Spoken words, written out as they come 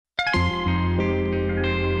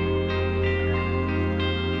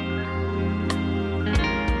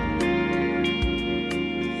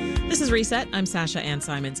is Reset. I'm Sasha Ann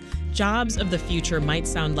Simons. Jobs of the future might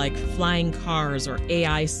sound like flying cars or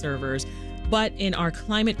AI servers, but in our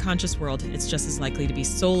climate-conscious world, it's just as likely to be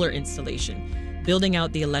solar installation, building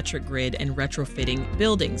out the electric grid and retrofitting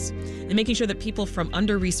buildings, and making sure that people from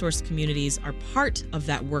under-resourced communities are part of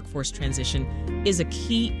that workforce transition is a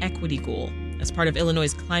key equity goal. As part of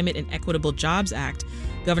Illinois' Climate and Equitable Jobs Act,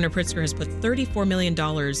 Governor Pritzker has put $34 million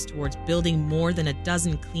towards building more than a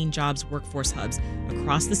dozen clean jobs workforce hubs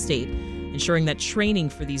across the state, ensuring that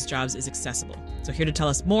training for these jobs is accessible. So here to tell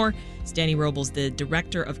us more is Danny Robles, the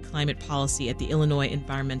Director of Climate Policy at the Illinois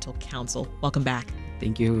Environmental Council. Welcome back.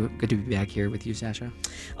 Thank you. Good to be back here with you, Sasha.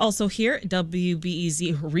 Also here,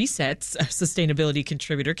 WBEZ Reset's sustainability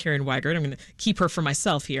contributor, Karen Weigert. I'm going to keep her for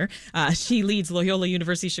myself here. She leads Loyola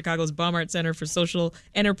University Chicago's Baumart Center for Social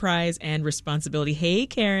Enterprise and Responsibility. Hey,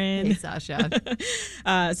 Karen. Hey, Sasha.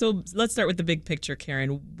 So let's start with the big picture,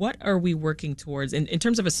 Karen. What are we working towards in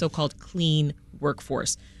terms of a so-called clean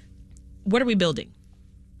workforce? What are we building?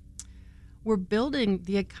 We're building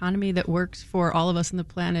the economy that works for all of us on the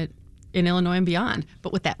planet in Illinois and beyond.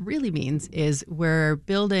 But what that really means is we're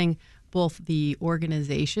building both the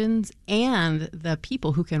organizations and the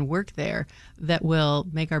people who can work there that will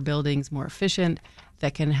make our buildings more efficient,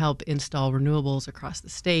 that can help install renewables across the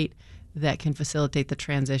state, that can facilitate the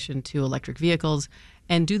transition to electric vehicles,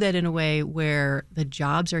 and do that in a way where the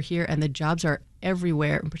jobs are here and the jobs are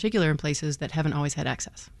everywhere, in particular in places that haven't always had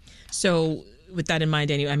access. So with that in mind,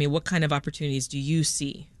 Danny, I mean, what kind of opportunities do you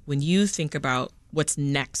see when you think about what's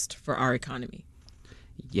next for our economy?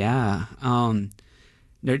 Yeah,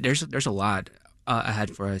 there's a lot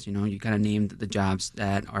ahead for us. You know, you kind of named the jobs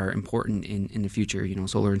that are important in the future. You know,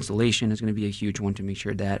 solar installation is going to be a huge one to make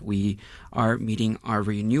sure that we are meeting our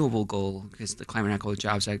renewable goal, because the Climate and Equitable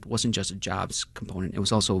Jobs Act wasn't just a jobs component. It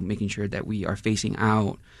was also making sure that we are phasing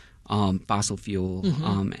out fossil fuel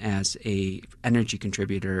as a energy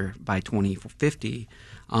contributor by 2050.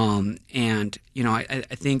 And, you know, I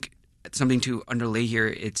think something to underlay here,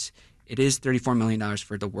 it is $34 million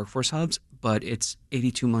for the workforce hubs, but it's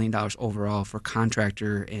 $82 million overall for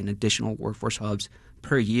contractor and additional workforce hubs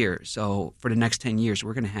per year. So for the next 10 years,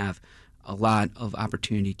 we're going to have a lot of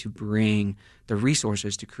opportunity to bring the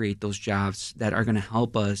resources to create those jobs that are going to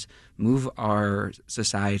help us move our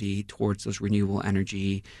society towards those renewable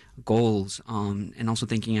energy goals. And also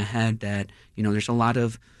thinking ahead that, you know, there's a lot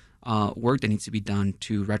of work that needs to be done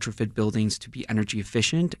to retrofit buildings to be energy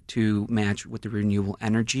efficient, to match with the renewable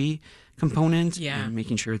energy components, and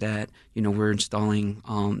making sure that, you know, we're installing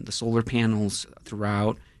the solar panels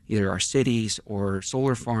throughout either our cities or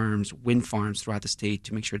solar farms, wind farms throughout the state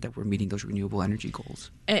to make sure that we're meeting those renewable energy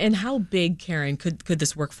goals. And how big, Karen, could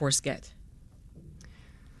this workforce get?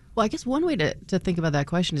 Well, I guess one way to think about that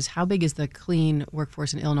question is how big is the clean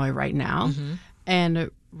workforce in Illinois right now?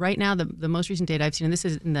 And right now, the most recent data I've seen, and this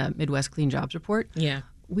is in the Midwest Clean Jobs Report,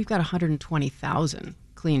 we've got 120,000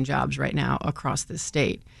 clean jobs right now across the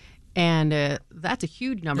state. And that's a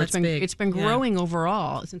huge number. It's been growing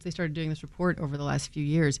overall since they started doing this report over the last few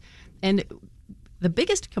years. And the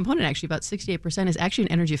biggest component, actually, about 68%, is actually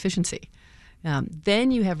in energy efficiency.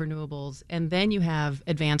 Then you have renewables, and then you have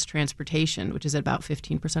advanced transportation, which is at about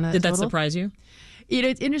 15% of that total. Did that surprise you? You know,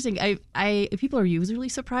 it's interesting. People are usually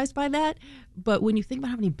surprised by that, but when you think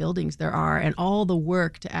about how many buildings there are and all the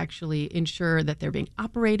work to actually ensure that they're being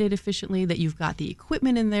operated efficiently, that you've got the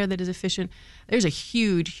equipment in there that is efficient, there's a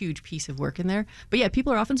huge, huge piece of work in there. But yeah,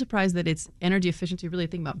 people are often surprised that it's energy efficiency, really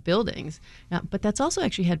think about buildings. But that's also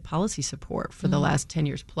actually had policy support for the last 10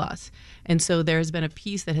 years plus. And so there's been a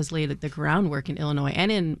piece that has laid the groundwork in Illinois and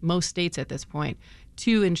in most states at this point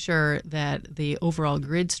to ensure that the overall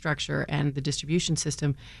grid structure and the distribution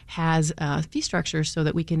system has fee structures so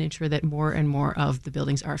that we can ensure that more and more of the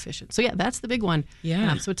buildings are efficient. So yeah, that's the big one.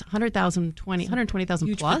 Yeah. So it's 120,000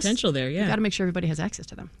 huge plus. Potential there, yeah. You've got to make sure everybody has access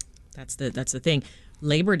to them. That's the thing.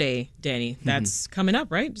 Labor Day, Danny, that's coming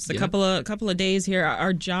up, right? Just a couple of days here.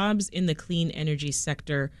 Are jobs in the clean energy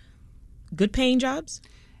sector good paying jobs?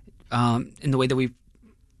 In the way that we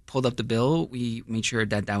pulled up the bill, we made sure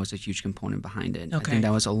that was a huge component behind it. Okay. I think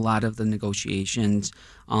that was a lot of the negotiations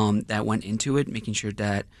that went into it, making sure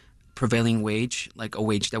that prevailing wage, like a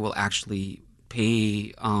wage that will actually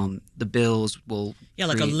pay the bills, will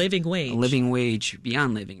like a living wage. A living wage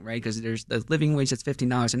beyond living, right? Because there's the living wage that's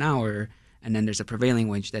 $15 an hour, and then there's a prevailing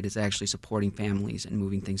wage that is actually supporting families and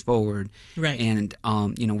moving things forward. Right. And,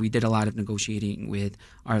 we did a lot of negotiating with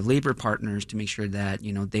our labor partners to make sure that,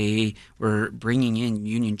 they were bringing in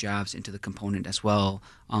union jobs into the component as well.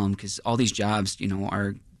 Because all these jobs,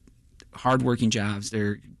 are hardworking jobs.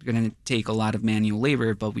 They're going to take a lot of manual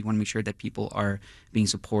labor, but we want to make sure that people are being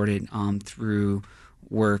supported through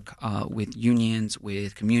work with unions,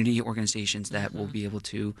 with community organizations that will be able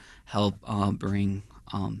to help bring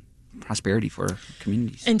prosperity for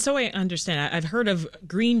communities. And so I understand. I've heard of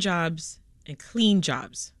green jobs and clean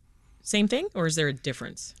jobs. Same thing, or is there a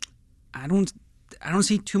difference? I don't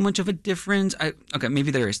see too much of a difference. Okay,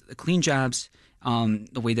 maybe there is. The clean jobs,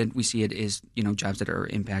 the way that we see it is, jobs that are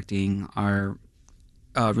impacting our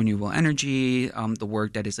renewable energy, the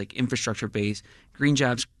work that is like infrastructure based. Green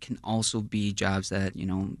jobs can also be jobs that,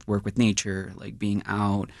 work with nature, like being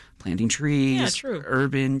out, planting trees. Yeah, true.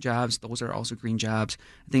 Urban jobs, those are also green jobs.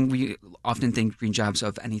 I think we often think green jobs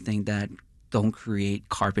of anything that don't create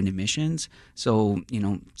carbon emissions. So,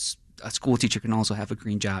 a school teacher can also have a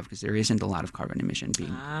green job because there isn't a lot of carbon emission being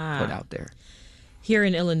put out there. Here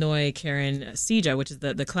in Illinois, Karen, CEJA, which is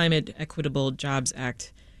the Climate Equitable Jobs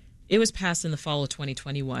Act, it was passed in the fall of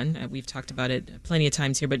 2021. We've talked about it plenty of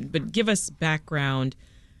times here, but give us background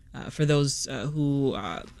for those who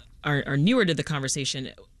are newer to the conversation.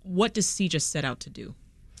 What does CEJA set out to do?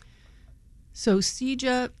 So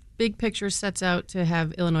CEJA, big picture, sets out to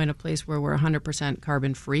have Illinois in a place where we're 100%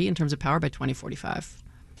 carbon free in terms of power by 2045.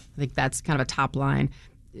 I think that's kind of a top line.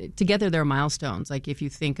 Together, there are milestones. Like if you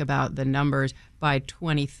think about the numbers, by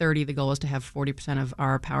 2030, the goal is to have 40% of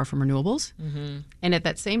our power from renewables. Mm-hmm. And at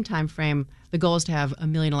that same time frame, the goal is to have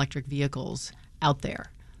 1 million electric vehicles out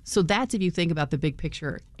there. So that's if you think about the big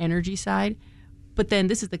picture energy side. But then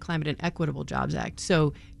this is the Climate and Equitable Jobs Act.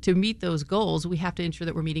 So to meet those goals, we have to ensure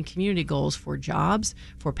that we're meeting community goals for jobs,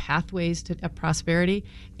 for pathways to prosperity,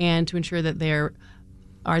 and to ensure that there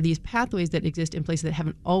are these pathways that exist in places that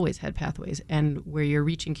haven't always had pathways, and where you're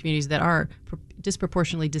reaching communities that are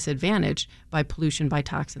disproportionately disadvantaged by pollution, by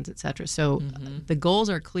toxins, et cetera. So the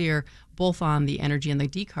goals are clear, both on the energy and the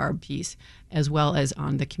decarb piece, as well as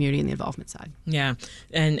on the community and the involvement side. Yeah,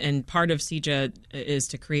 and part of CEJA is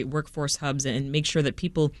to create workforce hubs and make sure that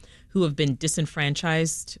people who have been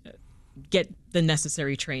disenfranchised get the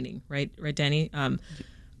necessary training, right, Danny?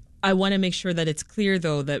 I want to make sure that it's clear,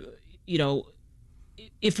 though, that,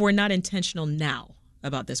 if we're not intentional now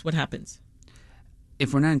about this, what happens?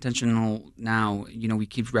 If we're not intentional now, we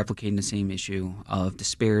keep replicating the same issue of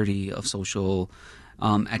disparity, of social,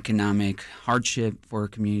 economic hardship for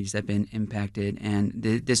communities that have been impacted. And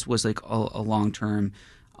this was like a long-term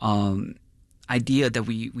idea that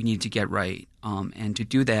we need to get right. And to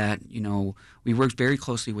do that, we worked very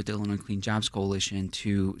closely with the Illinois Clean Jobs Coalition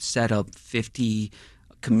to set up 50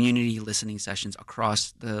 community listening sessions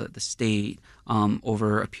across the state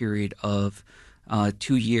over a period of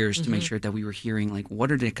 2 years to make sure that we were hearing, like,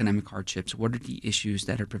 what are the economic hardships, what are the issues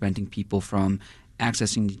that are preventing people from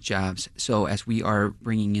accessing the jobs. So as we are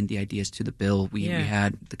bringing in the ideas to the bill, we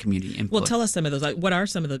had the community input. Well, tell us some of those. Like, what are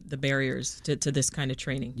some of the barriers to this kind of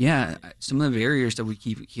training? Yeah, some of the barriers that we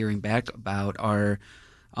keep hearing back about are,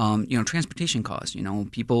 transportation costs.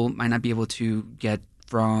 People might not be able to get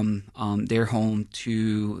from their home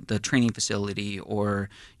to the training facility, or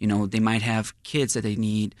they might have kids that they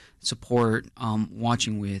need support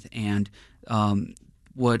watching with. And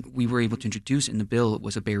what we were able to introduce in the bill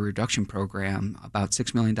was a barrier reduction program, about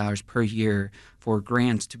 $6 million per year for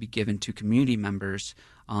grants to be given to community members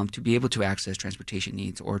to be able to access transportation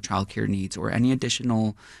needs or childcare needs or any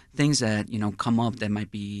additional things that come up that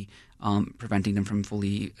might be preventing them from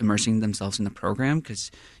fully immersing themselves in the program,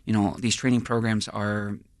 because these training programs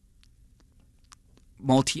are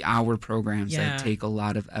multi-hour programs that take a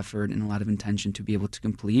lot of effort and a lot of intention to be able to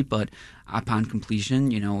complete. But upon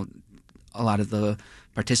completion, a lot of the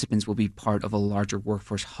participants will be part of a larger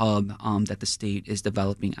workforce hub that the state is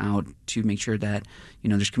developing out to make sure that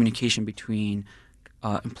there's communication between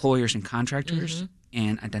employers and contractors,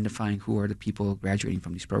 and identifying who are the people graduating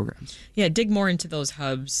from these programs. Yeah, dig more into those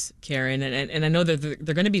hubs, Karen. And I know that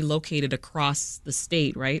they're going to be located across the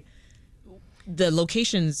state, right? The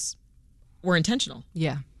locations were intentional.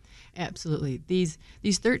 Yeah, absolutely. These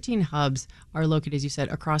 13 hubs are located, as you said,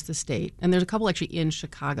 across the state. And there's a couple actually in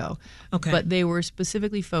Chicago. Okay. But they were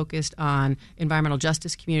specifically focused on environmental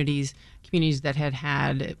justice communities that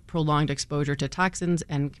had prolonged exposure to toxins,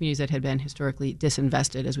 and communities that had been historically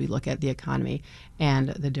disinvested as we look at the economy and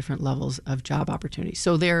the different levels of job opportunities.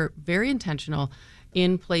 So they're very intentional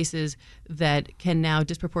in places that can now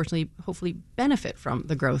disproportionately, hopefully, benefit from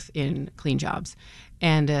the growth in clean jobs.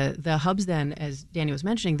 And the hubs then, as Danny was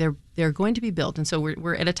mentioning, they're going to be built. And so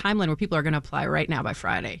we're at a timeline where people are going to apply right now by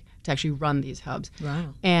Friday to actually run these hubs.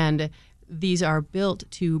 Wow. And these are built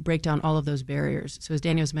to break down all of those barriers. So as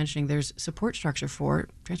Danny was mentioning, there's support structure for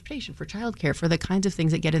transportation, for childcare, for the kinds of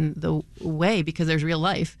things that get in the way because there's real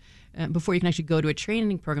life before you can actually go to a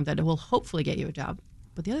training program that will hopefully get you a job.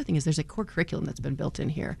 But the other thing is there's a core curriculum that's been built in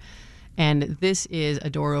here. And this is a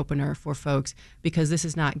door opener for folks because this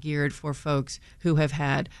is not geared for folks who have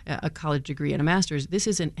had a college degree and a master's. This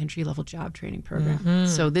is an entry-level job training program.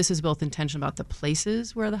 So this is both intentional about the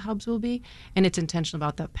places where the hubs will be, and it's intentional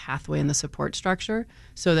about the pathway and the support structure,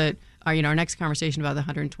 so that our next conversation about the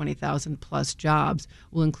 120,000 plus jobs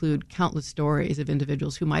will include countless stories of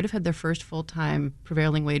individuals who might have had their first full-time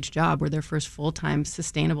prevailing wage job or their first full-time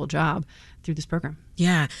sustainable job through this program.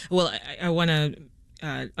 Yeah. Well, I want to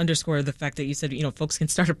underscore the fact that you said, folks can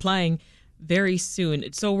start applying very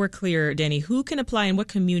soon. So we're clear, Danny, who can apply and what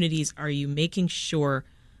communities are you making sure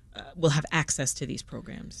will have access to these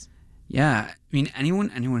programs? Yeah, I mean, anyone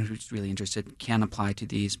who's really interested can apply to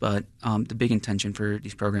these, but the big intention for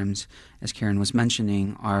these programs, as Karen was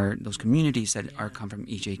mentioning, are those communities that are come from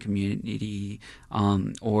EJ community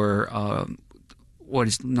or what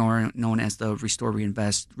is known as the Restore,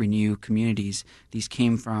 Reinvest, Renew communities. These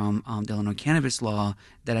came from the Illinois cannabis law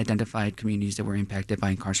that identified communities that were impacted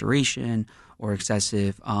by incarceration or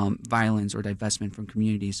excessive violence or divestment from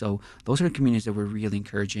communities. So those are the communities that we're really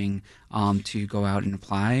encouraging to go out and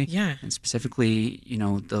apply. Yeah. And specifically,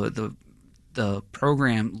 the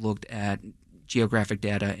program looked at geographic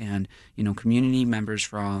data, and community members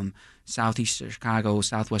from Southeast Chicago,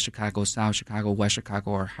 Southwest Chicago, South Chicago, West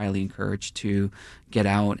Chicago are highly encouraged to get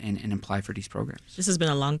out and apply for these programs. This has been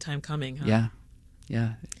a long time coming, huh?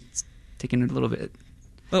 Yeah, it's taken a little bit,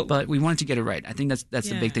 but we wanted to get it right. I think that's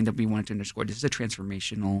the big thing that we wanted to underscore. This is a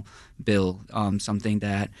transformational bill, something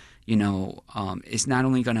that is not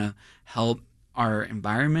only going to help our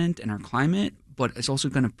environment and our climate, but it's also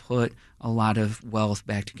going to put a lot of wealth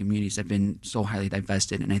back to communities that have been so highly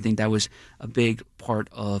divested. And I think that was a big part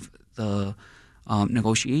of the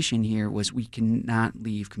negotiation here was we cannot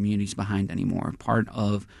leave communities behind anymore. Part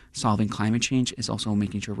of solving climate change is also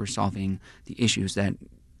making sure we're solving the issues that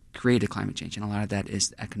created climate change, and a lot of that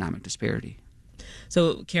is economic disparity.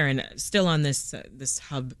 So, Karen, still on this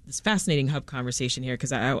fascinating hub conversation here,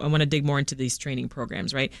 because I want to dig more into these training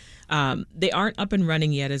programs, right? They aren't up and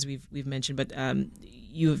running yet, as we've mentioned, but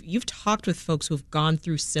you've talked with folks who've gone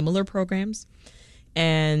through similar programs,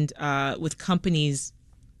 and with companies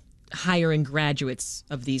hiring graduates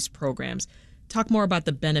of these programs. Talk more about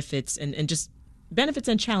the benefits and just benefits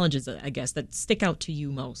and challenges, I guess, that stick out to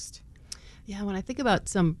you most. Yeah, when I think about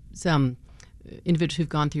some individuals who've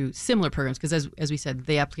gone through similar programs, because as we said,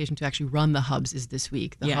 the application to actually run the hubs is this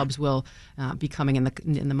week. The hubs will be coming in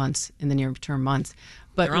the near term months.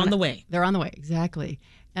 But they're on the way. They're on the way, exactly.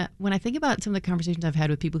 When I think about some of the conversations I've had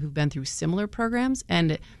with people who've been through similar programs,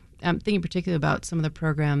 and I'm thinking particularly about some of the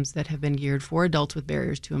programs that have been geared for adults with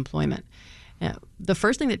barriers to employment. The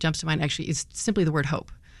first thing that jumps to mind actually is simply the word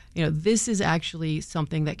hope. This is actually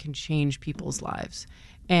something that can change people's lives.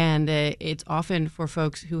 And it's often for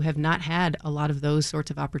folks who have not had a lot of those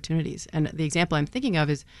sorts of opportunities. And the example I'm thinking of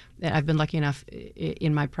is that I've been lucky enough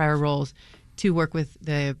in my prior roles to work with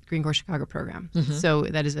the Green Core Chicago program. Mm-hmm. So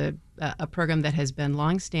that is a program that has been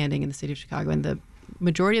longstanding in the city of Chicago. And the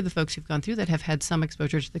majority of the folks who've gone through that have had some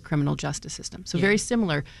exposure to the criminal justice system. So very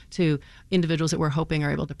similar to individuals that we're hoping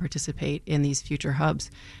are able to participate in these future hubs.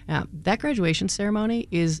 That graduation ceremony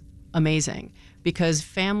is amazing because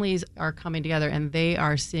families are coming together and they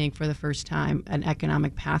are seeing for the first time an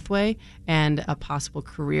economic pathway and a possible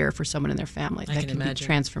career for someone in their family that can be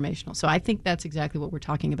transformational. So I think that's exactly what we're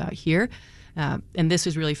talking about here. And this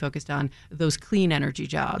is really focused on those clean energy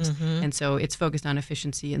jobs. Mm-hmm. And so it's focused on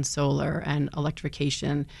efficiency and solar and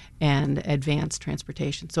electrification and advanced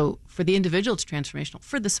transportation. So for the individual, it's transformational.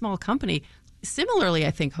 For the small company, similarly,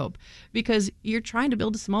 I think hope, because you're trying to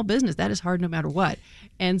build a small business. That is hard no matter what.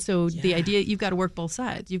 And so the idea, you've got to work both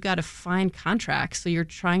sides. You've got to find contracts. So you're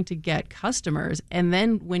trying to get customers. And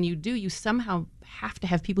then when you do, you somehow have to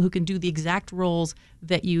have people who can do the exact roles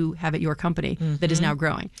that you have at your company that is now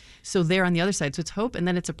growing. So they're on the other side. So it's hope, and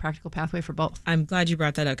then it's a practical pathway for both. I'm glad you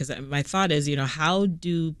brought that up because my thought is, how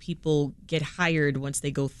do people get hired once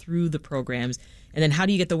they go through the programs? And then how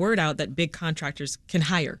do you get the word out that big contractors can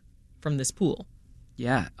hire from this pool?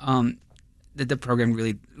 Yeah, the program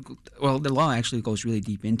really, the law actually goes really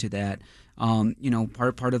deep into that.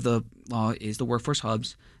 Part of the law is the workforce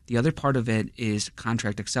hubs. The other part of it is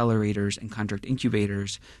contract accelerators and contract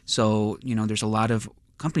incubators. So, there's a lot of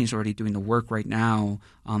companies already doing the work right now,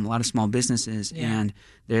 a lot of small businesses, and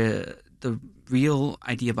the real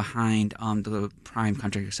idea behind the prime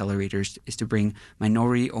contract accelerators is to bring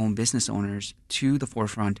minority-owned business owners to the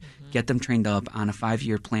forefront, get them trained up on a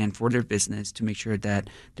 5-year plan for their business to make sure that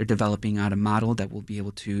they're developing out a model that will be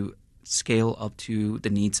able to scale up to the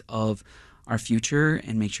needs of our future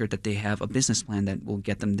and make sure that they have a business plan that will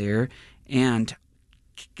get them there. And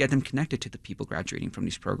get them connected to the people graduating from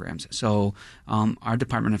these programs. So our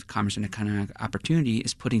Department of Commerce and Economic Opportunity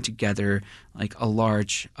is putting together like a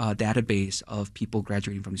large database of people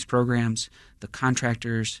graduating from these programs, the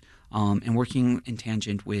contractors, and working in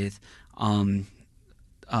tangent with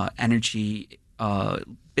energy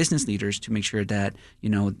business leaders to make sure that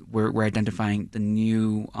we're identifying the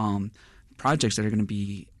new projects that are going to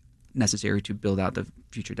be necessary to build out the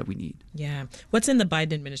future that we need. Yeah. What's in the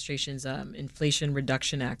Biden administration's Inflation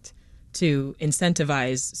Reduction Act to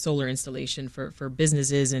incentivize solar installation for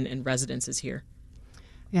businesses and residences here?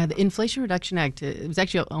 Yeah, the Inflation Reduction Act, it was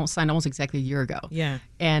actually signed almost exactly a year ago. Yeah.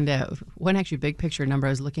 And one actually big picture number, I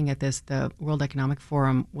was looking at this, the World Economic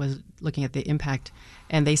Forum was looking at the impact,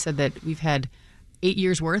 and they said that we've had 8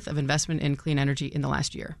 years worth of investment in clean energy in the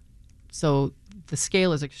last year. So the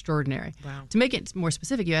scale is extraordinary. Wow. To make it more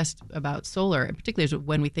specific, you asked about solar, and particularly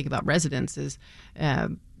when we think about residences,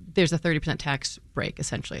 there's a 30% tax break,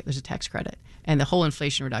 essentially. There's a tax credit. And the whole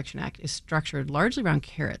Inflation Reduction Act is structured largely around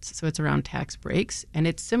carrots. So it's around tax breaks, and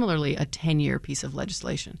it's similarly a 10-year piece of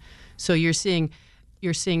legislation. So you're seeing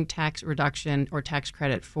tax reduction or tax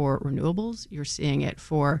credit for renewables. You're seeing it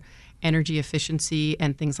for energy efficiency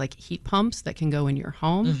and things like heat pumps that can go in your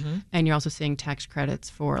home. Mm-hmm. And you're also seeing tax credits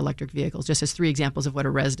for electric vehicles, just as 3 examples of what a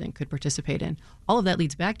resident could participate in. All of that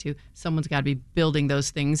leads back to someone's got to be building those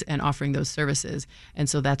things and offering those services. And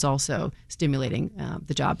so that's also stimulating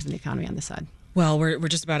the jobs and the economy on this side. Well, we're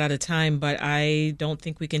just about out of time, but I don't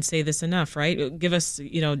think we can say this enough, right? Give us,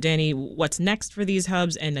 Danny, what's next for these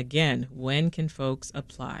hubs? And again, when can folks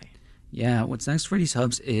apply? Yeah, what's next for these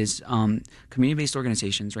hubs is community-based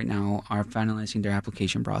organizations right now are finalizing their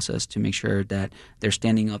application process to make sure that they're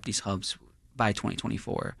standing up these hubs by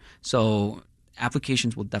 2024. So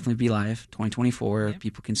applications will definitely be live 2024. Yeah.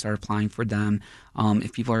 People can start applying for them.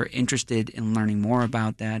 If people are interested in learning more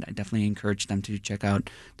about that, I definitely encourage them to check out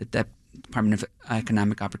the Department of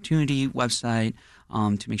Economic Opportunity website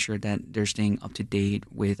to make sure that they're staying up to date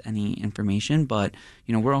with any information. But,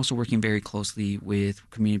 we're also working very closely with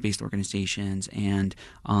community-based organizations and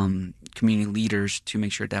community leaders to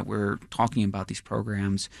make sure that we're talking about these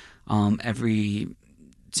programs every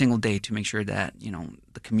single day to make sure that,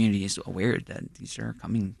 the community is aware that these are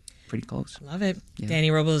coming pretty close. Love it. Yeah.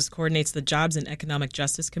 Danny Robles coordinates the Jobs and Economic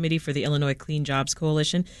Justice Committee for the Illinois Clean Jobs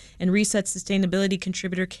Coalition, and Reset sustainability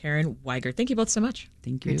contributor Karen Weiger. Thank you both so much.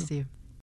 Thank you. Great to see you.